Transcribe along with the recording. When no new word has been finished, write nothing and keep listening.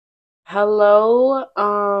Hello,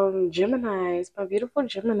 Geminis, my beautiful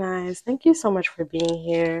Geminis. Thank you so much for being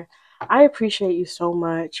here. I appreciate you so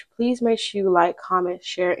much. Please make sure you like, comment,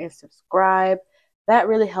 share, and subscribe. That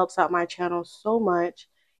really helps out my channel so much.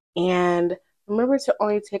 And remember to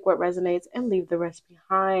only take what resonates and leave the rest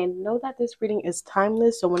behind. Know that this reading is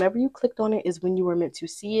timeless, so whenever you clicked on it is when you were meant to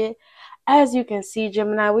see it. As you can see,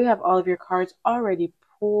 Gemini, we have all of your cards already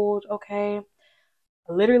pulled, okay?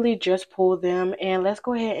 Literally just pull them and let's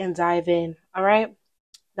go ahead and dive in. All right.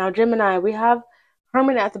 Now, Gemini, we have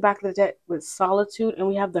Hermit at the back of the deck with Solitude, and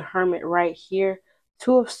we have the Hermit right here.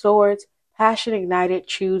 Two of Swords, Passion Ignited,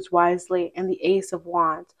 Choose Wisely, and the Ace of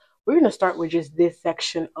Wands. We're going to start with just this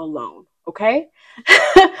section alone. Okay.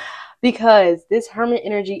 Because this Hermit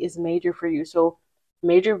energy is major for you. So,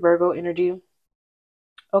 major Virgo energy.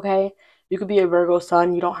 Okay. You could be a Virgo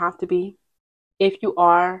sun. You don't have to be. If you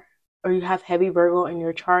are, or you have heavy Virgo in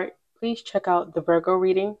your chart, please check out the Virgo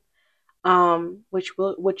reading, which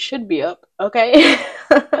should be up, okay?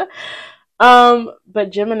 But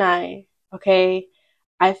Gemini, okay,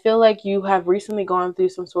 I feel like you have recently gone through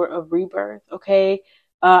some sort of rebirth, okay?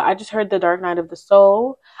 I just heard the Dark Night of the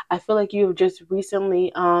Soul. I feel like you've just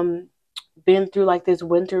recently been through like this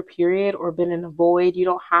winter period or been in a void. You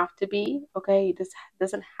don't have to be, okay? This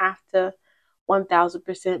doesn't have to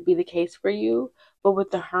 1000% be the case for you. But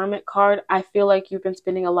with the Hermit card, I feel like you've been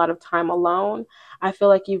spending a lot of time alone. I feel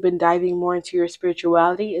like you've been diving more into your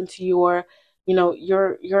spirituality, into your,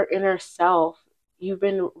 your inner self. You've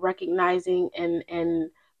been recognizing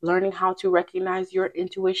and learning how to recognize your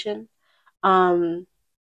intuition. Um,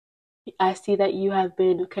 I see that you have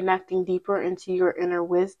been connecting deeper into your inner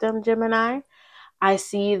wisdom, Gemini. I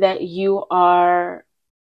see that you are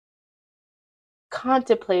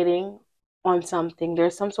contemplating on something.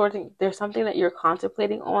 There's something that you're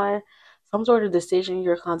contemplating on, some sort of decision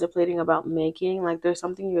you're contemplating about making. Like there's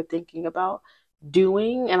something you're thinking about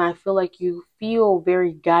doing, and I feel like you feel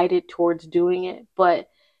very guided towards doing it, but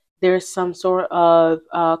there's some sort of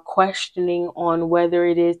questioning on whether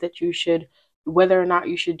or not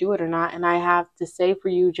you should do it or not. And I have to say for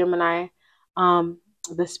you, Gemini,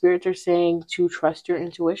 the spirits are saying to trust your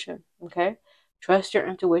intuition. Okay, trust your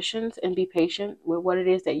intuitions and be patient with what it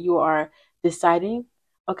is that you are deciding.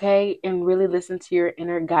 Okay, and really listen to your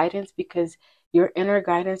inner guidance, because your inner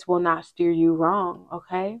guidance will not steer you wrong.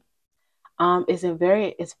 Okay,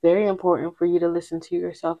 it's very important for you to listen to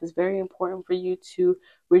yourself. It's very important for you to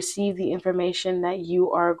receive the information that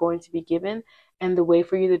you are going to be given. And the way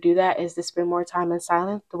for you to do that is to spend more time in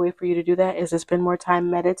silence. The way for you to do that is to spend more time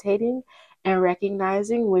meditating and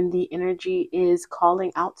recognizing when the energy is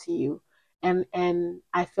calling out to you. And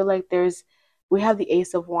I feel like we have the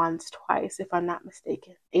Ace of Wands twice, if I'm not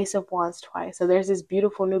mistaken. Ace of Wands twice. So there's this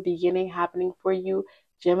beautiful new beginning happening for you,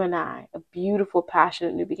 Gemini, a beautiful,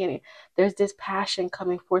 passionate new beginning. There's this passion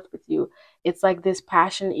coming forth with you. It's like this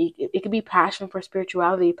passion. It could be passion for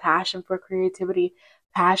spirituality, passion for creativity,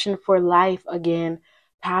 passion for life again,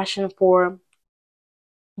 passion for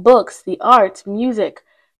books, the arts, music.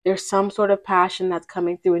 There's some sort of passion that's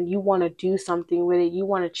coming through, and you want to do something with it. You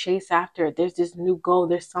want to chase after it. There's this new goal.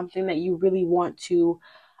 There's something that you really want to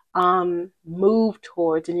move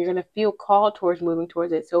towards, and you're going to feel called towards moving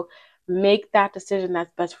towards it. So make that decision that's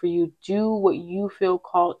best for you. Do what you feel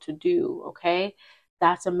called to do. Okay,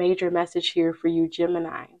 that's a major message here for you,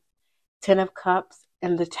 Gemini. 10 of Cups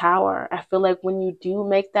and the Tower. I feel like when you do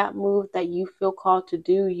make that move that you feel called to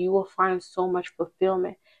do, you will find so much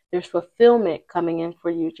fulfillment. There's fulfillment coming in for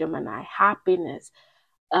you, Gemini. Happiness,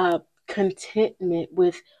 contentment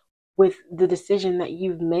with the decision that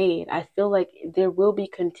you've made. I feel like there will be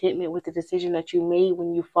contentment with the decision that you made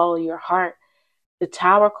when you follow your heart. The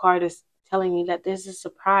Tower card is telling me that this is a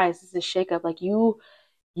surprise, this is a shakeup. Like you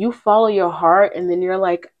follow your heart, and then you're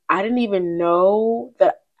like, I didn't even know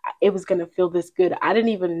that it was gonna feel this good. I didn't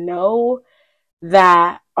even know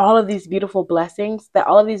that all of these beautiful blessings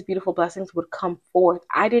would come forth.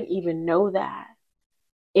 I didn't even know that.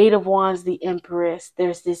 Eight of Wands, the Empress.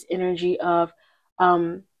 There's this energy of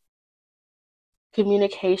um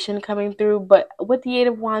communication coming through, but with the Eight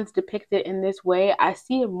of Wands depicted in this way, I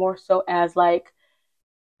see it more so as like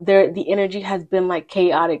the energy has been like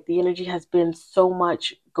chaotic. The energy has been so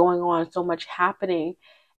much going on, so much happening.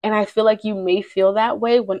 And I feel like you may feel that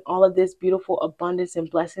way when all of this beautiful abundance and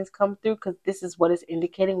blessings come through, because this is what is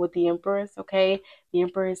indicating with the Empress. Okay, the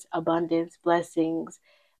Empress, abundance, blessings.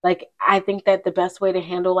 Like I think that the best way to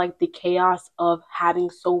handle like the chaos of having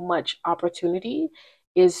so much opportunity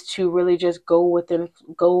is to really just go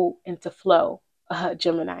into flow,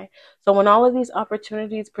 Gemini. So when all of these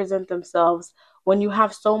opportunities present themselves, when you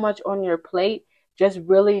have so much on your plate, Just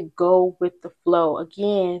really go with the flow.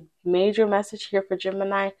 Again, major message here for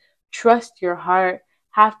Gemini: trust your heart,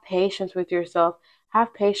 have patience with yourself,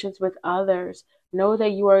 have patience with others. Know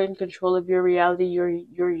that you are in control of your reality, your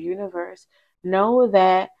universe. Know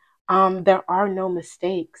that there are no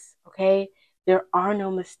mistakes, okay? There are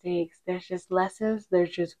no mistakes. There's just lessons,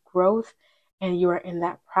 there's just growth, and you are in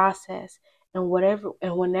that process. And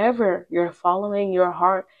whenever you're following your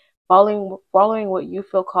heart, following what you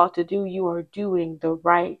feel called to do, you are doing the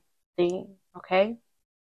right thing. Okay?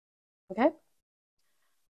 Okay?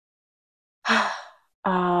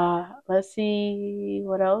 Let's see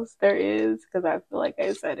what else there is, because I feel like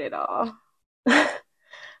I said it all.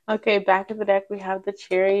 Okay, back of the deck we have the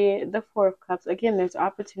Chariot, the Four of Cups. Again, there's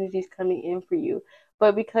opportunities coming in for you,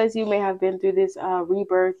 but because you may have been through this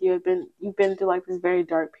rebirth, you've been through like this very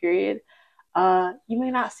dark period. You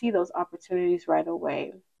may not see those opportunities right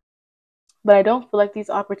away, but I don't feel like these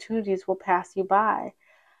opportunities will pass you by.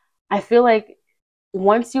 I feel like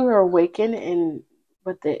once you are awakened in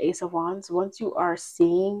with the Ace of Wands, once you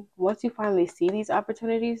finally see these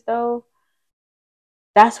opportunities, though,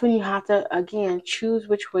 that's when you have to, again, choose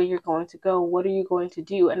which way you're going to go. What are you going to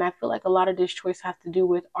do? And I feel like a lot of this choice has to do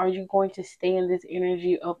with, are you going to stay in this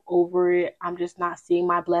energy of over it? I'm just not seeing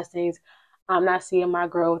my blessings. I'm not seeing my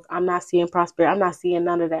growth. I'm not seeing prosperity. I'm not seeing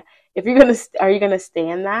none of that. Are you gonna stay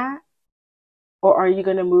in that? Or are you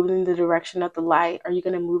gonna move in the direction of the light? Are you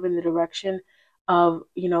gonna move in the direction of,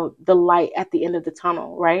 the light at the end of the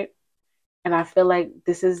tunnel, right? And I feel like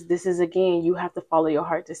this is again, you have to follow your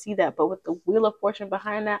heart to see that. But with the Wheel of Fortune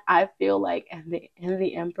behind that, I feel like, and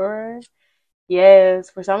the Emperor, yes,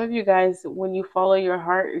 for some of you guys, when you follow your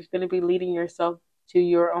heart, you're going to be leading yourself to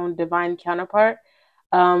your own divine counterpart.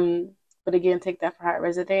 But again, take that for how it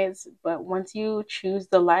resonates. But once you choose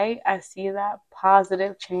the light, I see that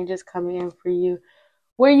positive changes coming in for you,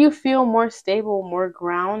 where you feel more stable, more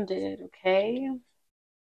grounded. Okay.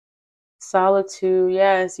 Solitude,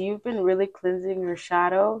 yes, you've been really cleansing your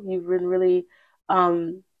shadow. You've been really,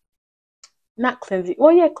 um, not cleansing.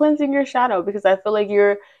 Well, yeah, cleansing your shadow, because I feel like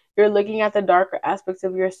you're looking at the darker aspects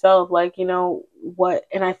of yourself, like, what.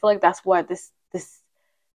 And I feel like that's what this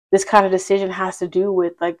kind of decision has to do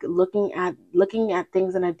with, like, looking at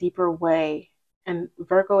things in a deeper way. And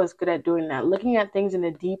Virgo is good at doing that, looking at things in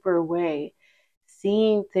a deeper way,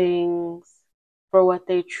 seeing things for what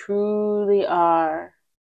they truly are.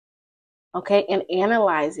 Okay, and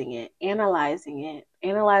analyzing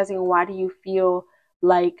why do you feel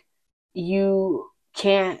like you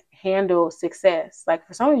can't handle success. Like,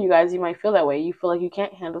 for some of you guys, you might feel that way. You feel like you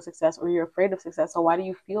can't handle success, or you're afraid of success. So why do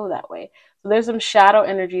you feel that way? So there's some shadow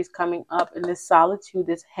energies coming up, and this solitude,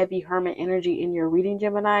 this heavy hermit energy in your reading,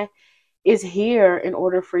 Gemini, is here in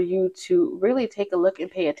order for you to really take a look and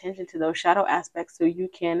pay attention to those shadow aspects, so you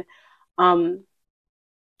can um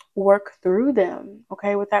work through them.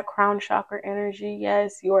 Okay, with that crown chakra energy,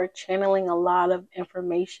 yes, you are channeling a lot of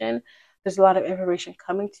information. There's a lot of information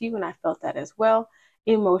coming to you, and I felt that as well.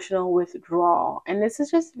 Emotional withdrawal, and this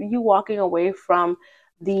is just you walking away from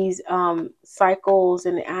these cycles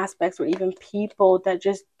and aspects, or even people that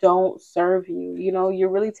just don't serve you. You're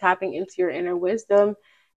really tapping into your inner wisdom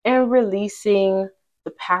and releasing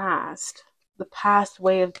the past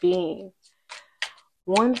way of being.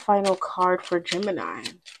 One final card for Gemini.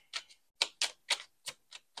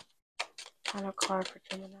 Final card for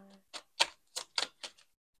Gemini.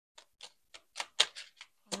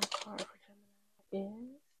 Final card for Gemini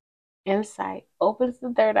is Insight. Opens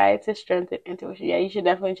the third eye to strengthen intuition. Yeah, you should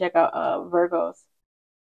definitely check out Virgos,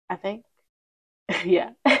 I think. Yeah.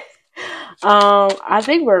 I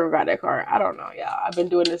think Virgo got that card. I don't know. Yeah, I've been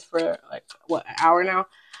doing this for like an hour now.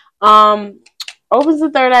 Opens the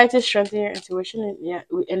third eye to strengthen your intuition, and yeah,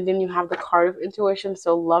 and then you have the card of intuition.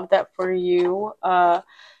 So love that for you,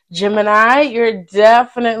 Gemini. You're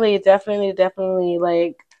definitely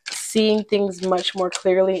like seeing things much more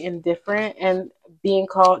clearly and different, and being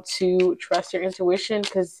called to trust your intuition,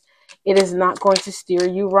 because it is not going to steer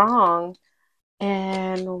you wrong.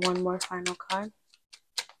 And one more final card.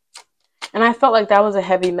 And I felt like that was a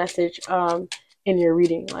heavy message in your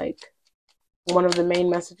reading, like one of the main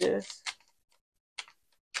messages.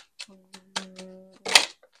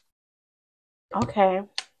 Okay.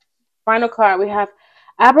 Final card, we have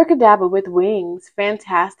Abracadabra with wings.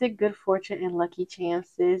 Fantastic, good fortune, and lucky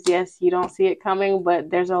chances. Yes, you don't see it coming, but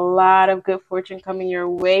there's a lot of good fortune coming your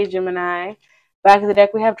way, Gemini. Back of the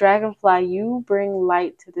deck, we have Dragonfly. You bring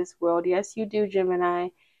light to this world. Yes, you do, Gemini.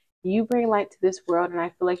 You bring light to this world, and I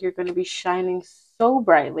feel like you're going to be shining so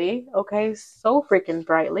brightly, okay? So freaking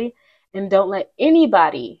brightly. And don't let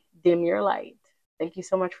anybody dim your light. Thank you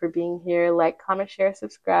so much for being here. Like, comment, share,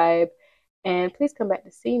 subscribe. And please come back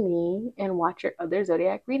to see me and watch your other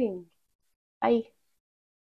zodiac reading. Bye.